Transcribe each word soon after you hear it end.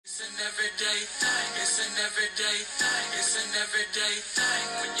It's an everyday thing. It's an everyday thing. It's an everyday thing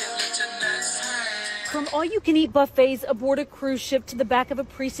when you let your nuts hang. From all-you-can-eat buffets aboard a cruise ship to the back of a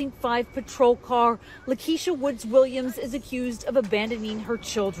Precinct 5 patrol car, Lakeisha Woods Williams is accused of abandoning her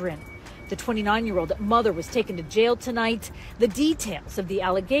children. The 29-year-old mother was taken to jail tonight. The details of the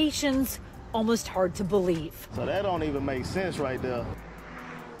allegations, almost hard to believe. So that don't even make sense right there.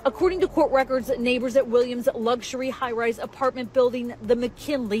 According to court records, neighbors at Williams' luxury high-rise apartment building, the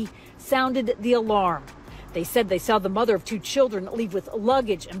McKinley, sounded the alarm. They said they saw the mother of two children leave with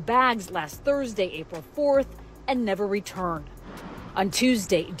luggage and bags last Thursday, April 4th, and never return. On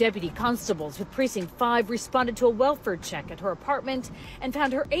Tuesday, deputy constables with Precinct 5 responded to a welfare check at her apartment and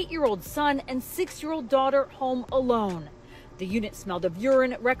found her 8-year-old son and 6-year-old daughter home alone. The unit smelled of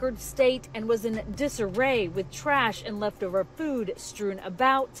urine, records state, and was in disarray with trash and leftover food strewn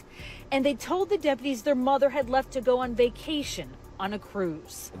about. And they told the deputies their mother had left to go on vacation on a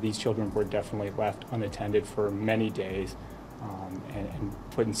cruise. These children were definitely left unattended for many days and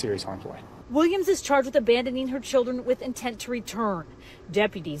put in serious harm's way. Williams is charged with abandoning her children with intent to return.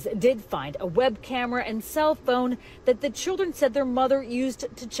 Deputies did find a web camera and cell phone that the children said their mother used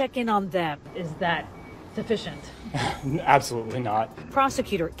to check in on them. Is that sufficient? Absolutely not.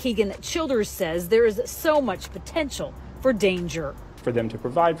 Prosecutor Keegan Childers says there is so much potential for danger. For them to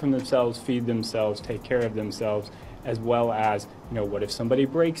provide for themselves, feed themselves, take care of themselves, as well as, what if somebody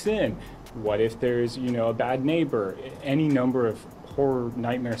breaks in? What if there's, a bad neighbor? Any number of horror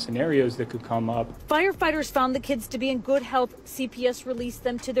nightmare scenarios that could come up. Firefighters found the kids to be in good health. CPS released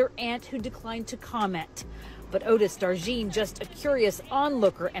them to their aunt, who declined to comment. But Otis Darjean, just a curious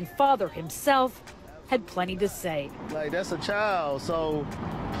onlooker and father himself, had plenty to say. Like, that's a child, so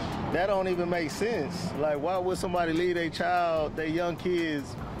that don't even make sense. Like, why would somebody leave their child, their young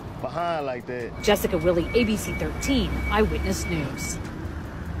kids, behind like that? Jessica Willey, ABC 13, Eyewitness News.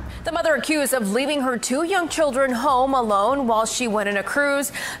 The mother accused of leaving her two young children home alone while she went on a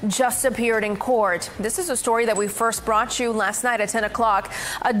cruise just appeared in court. This is a story that we first brought you last night at 10 o'clock.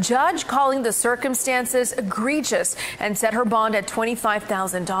 A judge calling the circumstances egregious and set her bond at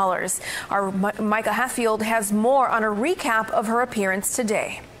 $25,000. Our Micah Hatfield has more on a recap of her appearance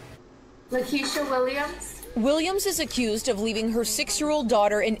today. Lakeisha Williams is accused of leaving her 6-year-old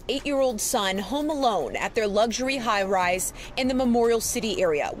daughter and 8-year-old son home alone at their luxury high-rise in the Memorial City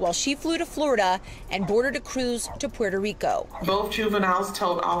area while she flew to Florida and boarded a cruise to Puerto Rico. Both juveniles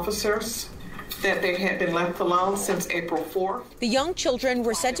told officers that they had been left alone since April 4th. The young children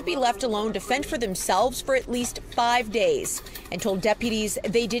were said to be left alone to fend for themselves for at least 5 days and told deputies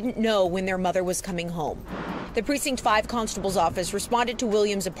they didn't know when their mother was coming home. The Precinct 5 constable's office responded to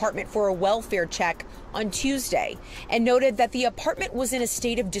Williams' apartment for a welfare check on Tuesday and noted that the apartment was in a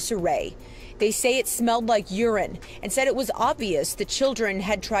state of disarray. They say it smelled like urine and said it was obvious the children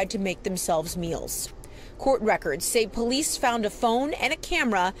had tried to make themselves meals. Court records say police found a phone and a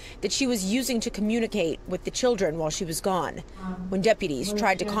camera that she was using to communicate with the children while she was gone. When deputies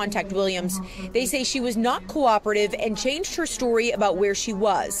tried to contact Williams, they say she was not cooperative and changed her story about where she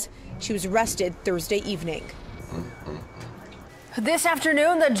was. She was arrested Thursday evening. This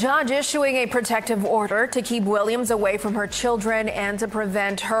afternoon, the judge issuing a protective order to keep Williams away from her children and to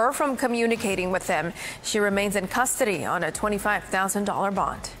prevent her from communicating with them. She remains in custody on a $25,000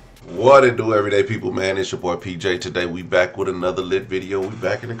 bond. What it do, everyday people, man? It's your boy PJ. Today we back with another lit video. We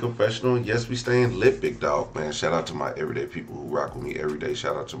back in the confessional, and yes, we staying lit, big dog, man. Shout out to my everyday people who rock with me every day.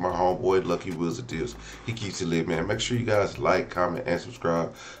 Shout out to my homeboy Lucky Wheels of Deals. He keeps it lit, man. Make sure you guys like, comment, and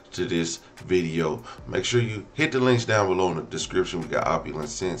subscribe to this video. Make sure you hit the links down below in the description. We got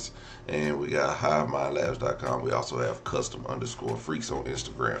Opulence Scents and we got HiveMindLabs.com. We also have custom_freaks on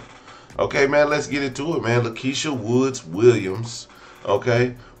Instagram. Okay, man, let's get into it, man. Lakeisha Woods Williams,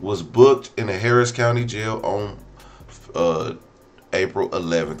 okay, was booked in the Harris County Jail on April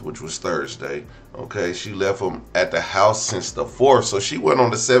 11th, which was Thursday. Okay, she left him at the house since the 4th, so she went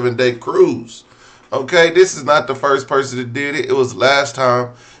on a 7-day cruise. Okay, this is not the first person that did it. It was last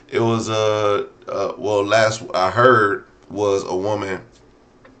time. It was well, last I heard was a woman,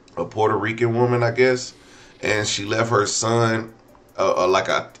 a Puerto Rican woman, I guess, and she left her son, like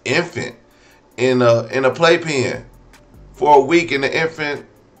an infant, in a playpen for a week, and the infant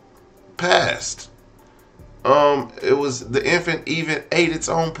passed. The infant even ate its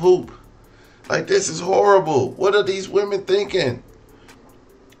own poop. Like, this is horrible. What are these women thinking?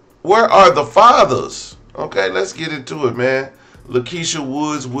 Where are the fathers? Okay, let's get into it, man. Lakeisha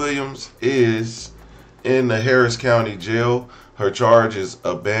Woods Williams is in the Harris County Jail. Her charge is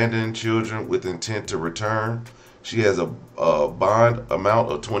abandoning children with intent to return. She has a bond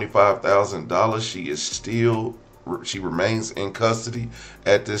amount of $25,000. She is still She remains in custody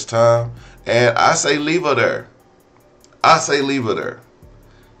at this time. And I say leave her there. I say leave her there.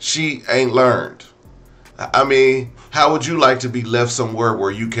 She ain't learned. I mean, how would you like to be left somewhere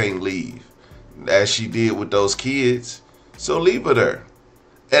where you can't leave? As she did with those kids. So leave her there.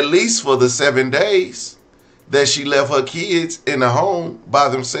 At least for the 7 days that she left her kids in the home by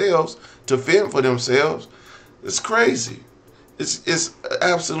themselves to fend for themselves. It's crazy. It's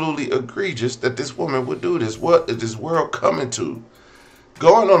absolutely egregious that this woman would do this. What is this world coming to?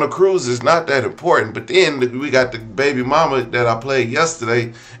 Going on a cruise is not that important, but then we got the baby mama that I played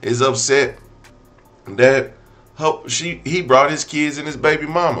yesterday is upset that he brought his kids and his baby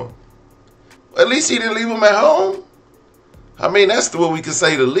mama. At least he didn't leave them at home. I mean, that's what we can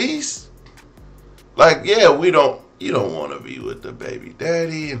say the least. Like, yeah, you don't want to be with the baby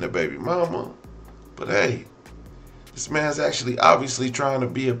daddy and the baby mama, but hey, this man's actually obviously trying to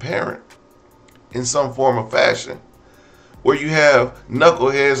be a parent in some form of fashion. Where you have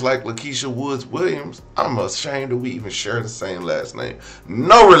knuckleheads like Lakeisha Woods Williams, I'm ashamed that we even share the same last name.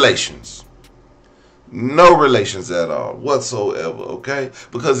 No relations. No relations at all whatsoever, okay?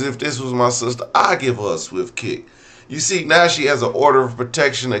 Because if this was my sister, I'd give her a swift kick. You see, now she has an order of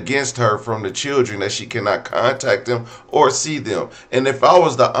protection against her from the children that she cannot contact them or see them. And if I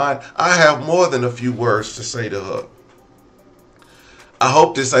was the aunt, I have more than a few words to say to her. I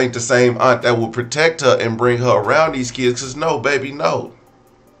hope this ain't the same aunt that will protect her and bring her around these kids, because no, baby, no.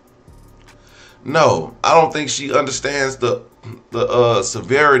 No, I don't think she understands the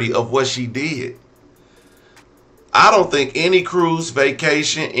severity of what she did. I don't think any cruise,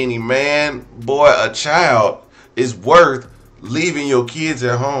 vacation, any man, boy, a child is worth leaving your kids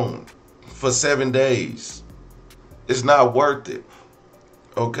at home for 7 days. It's not worth it.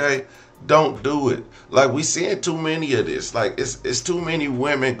 Okay? Don't do it. Like, we seeing too many of this. Like, it's too many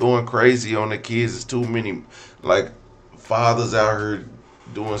women going crazy on the kids. It's too many, like, fathers out here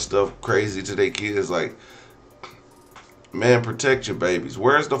doing stuff crazy to their kids. Like, man, protect your babies.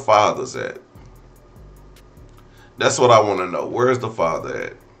 Where's the fathers at? That's what I want to know. Where's the father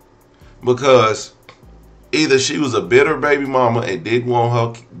at? Because either she was a bitter baby mama and didn't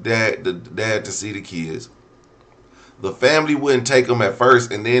want her the dad to see the kids. The family wouldn't take them at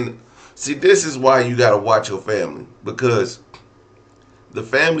first, and then, see, this is why you got to watch your family, because the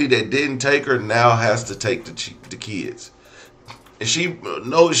family that didn't take her now has to take the kids. And she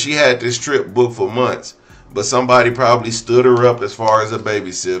knows she had this trip booked for months, but somebody probably stood her up as far as a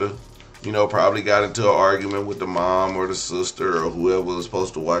babysitter. You know, probably got into an argument with the mom or the sister or whoever was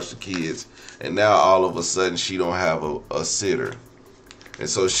supposed to watch the kids. And now all of a sudden she don't have a sitter. And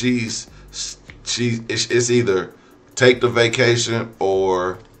so it's either take the vacation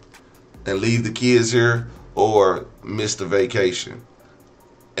and leave the kids here, or miss the vacation.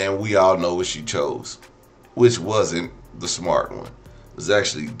 And we all know what she chose, which wasn't the smart one. It was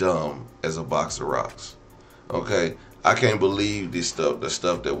actually dumb as a box of rocks. Okay? I can't believe the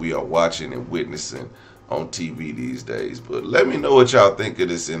stuff that we are watching and witnessing on TV these days. But let me know what y'all think of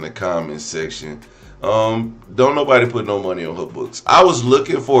this in the comments section. Don't nobody put no money on her books. I was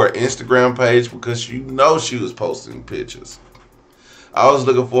looking for an Instagram page because you know she was posting pictures. I was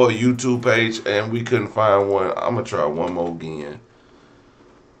looking for a YouTube page and we couldn't find one. I'm going to try one more again.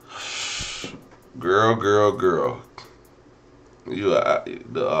 Girl.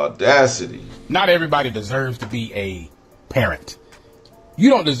 The audacity. Not everybody deserves to be a parent.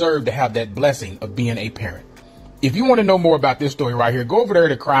 You don't deserve to have that blessing of being a parent. If you want to know more about this story right here, go over there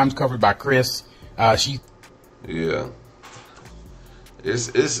to Crimes Covered by Chris. Yeah.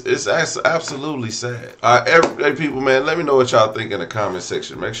 It's absolutely sad. Everyday people, man, let me know what y'all think in the comment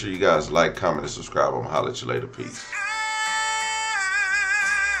section. Make sure you guys like, comment, and subscribe. I'm gonna holler at you later. Peace.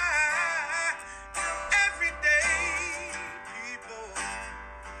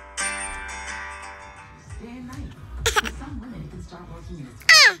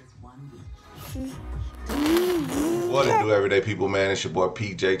 What it do, everyday people, man? It's your boy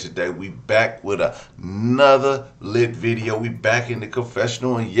PJ. Today we back with another lit video. We back in the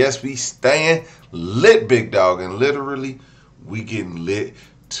confessional, and yes, we staying lit, big dog. And literally, we getting lit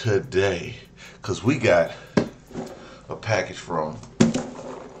today, cause we got a package from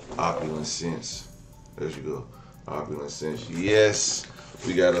Opulence Scents. There you go, Opulence Scents. Yes,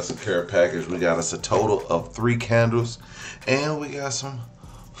 we got us a care package. We got us a total of 3 candles, and we got some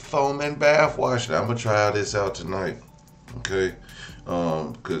foam and bath wash. Now, I'm gonna try this out tonight, okay?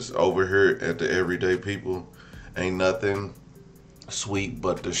 Because over here at the Everyday People, ain't nothing sweet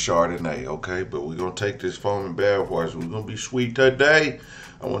but the Chardonnay, okay? But we're gonna take this foam and bath wash. We're gonna be sweet today.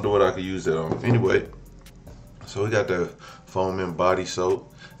 I wonder what I could use that on. Anyway, so we got the foam and body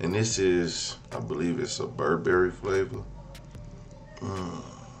soap, And this is, I believe it's a Burberry flavor.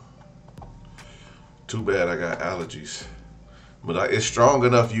 Too bad I got allergies. But it's strong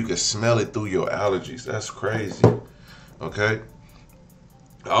enough you can smell it through your allergies. That's crazy. Okay.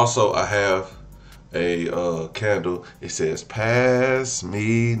 Also, I have a candle. It says, "Pass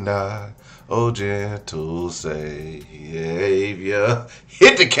me not, oh gentle Savior."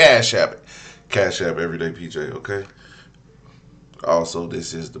 Hit the Cashapp. Cashapp Everyday PJ, okay? Also,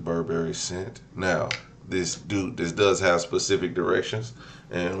 this is the Burberry scent. Now, this does have specific directions.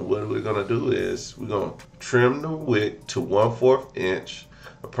 And what we're gonna do is we're gonna trim the wick to 1/4 inch,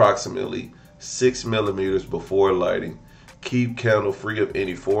 approximately 6 millimeters before lighting. Keep candle free of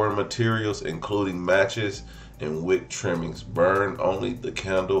any foreign materials, including matches and wick trimmings. Burn only the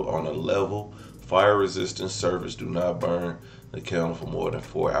candle on a level, fire-resistant surface. Do not burn the candle for more than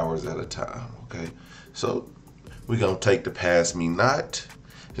 4 hours at a time. Okay, so we're gonna take the Pass Me Not.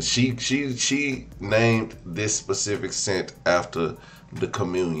 She named this specific scent after the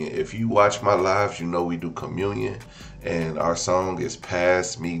communion. If you watch my lives, you know we do communion, and our song is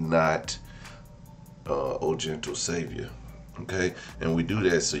 "Pass Me Not, O Gentle Savior." Okay, and we do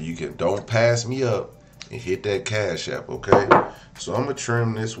that so you can don't pass me up and hit that Cashapp. Okay, so I'm gonna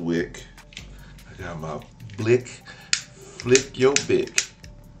trim this wick. I got my blick, flick your bick.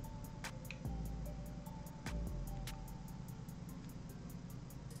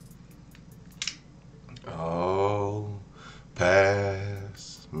 Oh,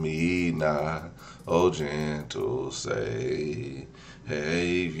 pass me not, oh gentle Savior.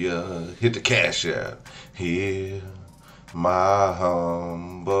 Hit the Cashapp. Hear my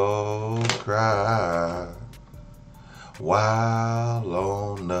humble cry, while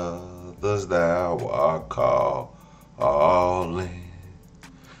on others thou art calling.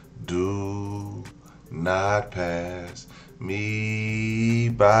 Do not pass me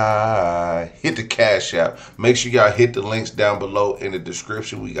by. Hit the Cashapp. Make sure y'all hit the links down below in the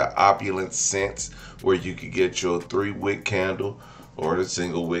description. We got Opulence Scents, where you can get your 3-wick candle or the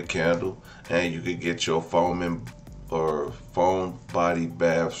single wick candle, and you can get your foam body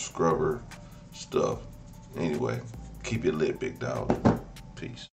bath scrubber stuff. Anyway, keep it lit, big dog. Peace.